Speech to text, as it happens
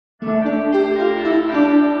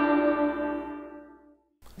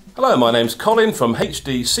Hello, my name's Colin from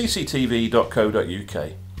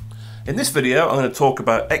HDCCTV.co.uk. In this video I'm going to talk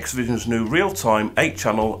about XVISIONS' new real-time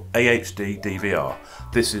 8-channel AHD DVR.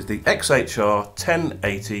 This is the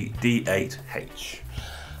XHR1080D8H.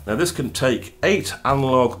 Now this can take 8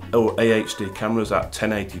 analog or AHD cameras at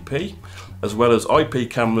 1080p, as well as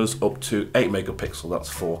IP cameras up to 8 megapixel,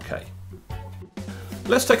 that's 4K.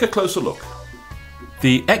 Let's take a closer look.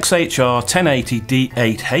 The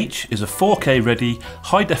XHR1080D8H is a 4K ready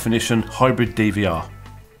high definition hybrid DVR.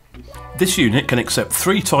 This unit can accept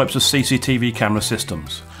 3 types of CCTV camera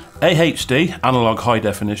systems: AHD, analog high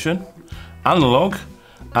definition, analog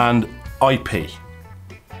and IP.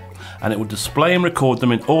 And it will display and record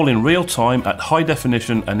them all in real time at high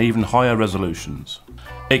definition and even higher resolutions.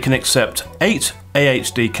 It can accept 8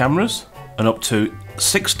 AHD cameras and up to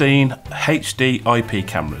 16 HD IP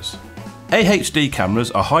cameras. AHD cameras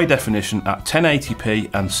are high definition at 1080p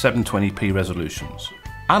and 720p resolutions.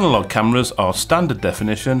 Analog cameras are standard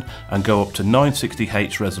definition and go up to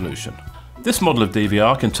 960H resolution. This model of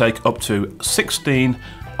DVR can take up to 16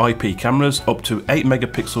 IP cameras up to 8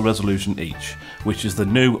 megapixel resolution each, which is the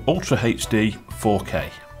new Ultra HD 4K.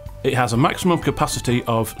 It has a maximum capacity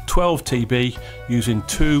of 12 TB using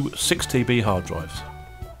 2 6 TB hard drives.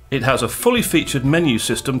 It has a fully featured menu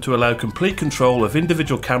system to allow complete control of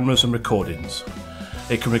individual cameras and recordings.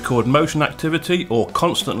 It can record motion activity or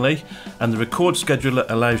constantly, and the record scheduler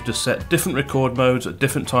allows you to set different record modes at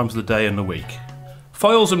different times of the day and the week.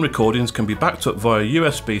 Files and recordings can be backed up via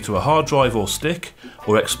USB to a hard drive or stick,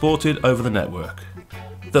 or exported over the network.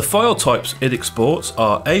 The file types it exports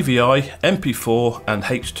are AVI, MP4 and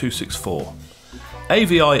H.264.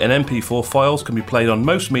 AVI and MP4 files can be played on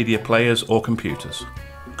most media players or computers.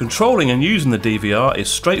 Controlling and using the DVR is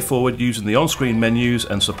straightforward using the on-screen menus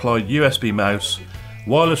and supplied USB mouse,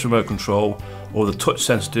 wireless remote control or the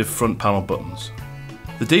touch-sensitive front panel buttons.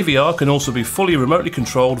 The DVR can also be fully remotely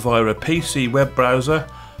controlled via a PC web browser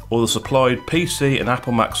or the supplied PC and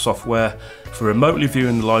Apple Mac software for remotely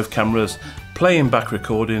viewing the live cameras, playing back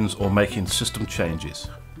recordings or making system changes.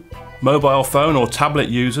 Mobile phone or tablet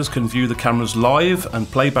users can view the cameras live and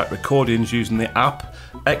play back recordings using the app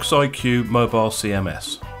XIQ Mobile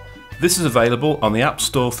CMS. This is available on the App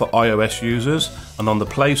Store for iOS users and on the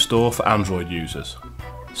Play Store for Android users.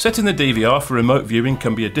 Setting the DVR for remote viewing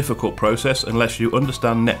can be a difficult process unless you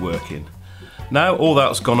understand networking. Now all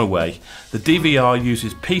that's gone away. The DVR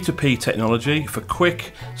uses P2P technology for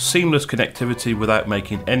quick, seamless connectivity without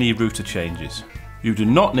making any router changes. You do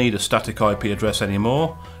not need a static IP address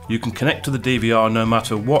anymore. You can connect to the DVR no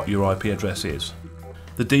matter what your IP address is.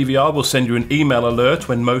 The DVR will send you an email alert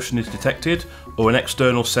when motion is detected or an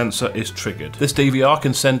external sensor is triggered. This DVR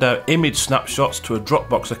can send out image snapshots to a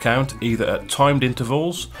Dropbox account either at timed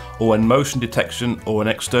intervals or when motion detection or an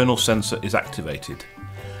external sensor is activated.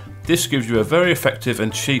 This gives you a very effective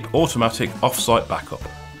and cheap automatic off-site backup.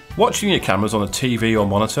 Watching your cameras on a TV or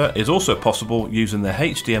monitor is also possible using the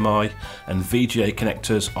HDMI and VGA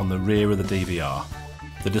connectors on the rear of the DVR.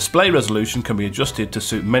 The display resolution can be adjusted to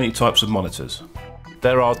suit many types of monitors.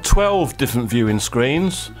 There are 12 different viewing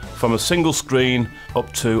screens, from a single screen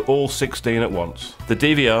up to all 16 at once. The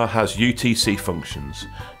DVR has UTC functions.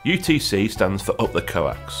 UTC stands for up the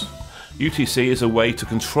coax. UTC is a way to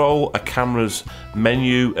control a camera's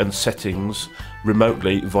menu and settings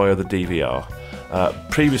remotely via the DVR.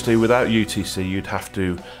 Previously, without UTC, you'd have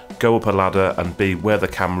to go up a ladder and be where the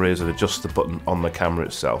camera is and adjust the button on the camera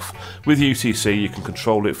itself. With UTC, you can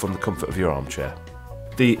control it from the comfort of your armchair.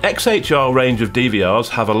 The XHR range of DVRs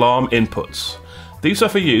have alarm inputs. These are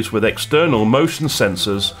for use with external motion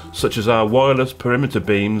sensors such as our wireless perimeter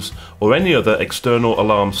beams or any other external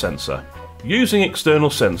alarm sensor. Using external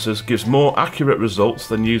sensors gives more accurate results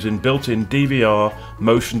than using built-in DVR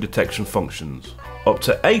motion detection functions. Up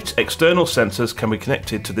to 8 external sensors can be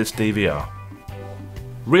connected to this DVR.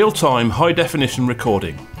 Real-time high-definition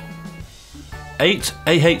recording. 8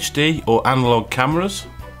 AHD or analog cameras.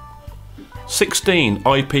 16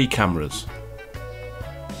 IP cameras.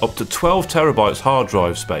 Up to 12 terabytes hard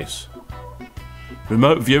drive space.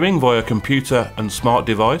 Remote viewing via computer and smart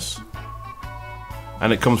device.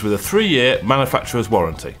 And it comes with a 3-year manufacturer's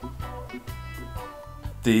warranty.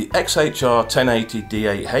 The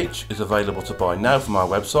XHR1080D8H is available to buy now from our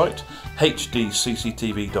website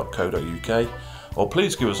HDCCTV.co.uk, or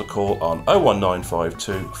please give us a call on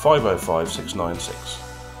 01952 505 696.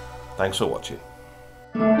 Thanks for watching.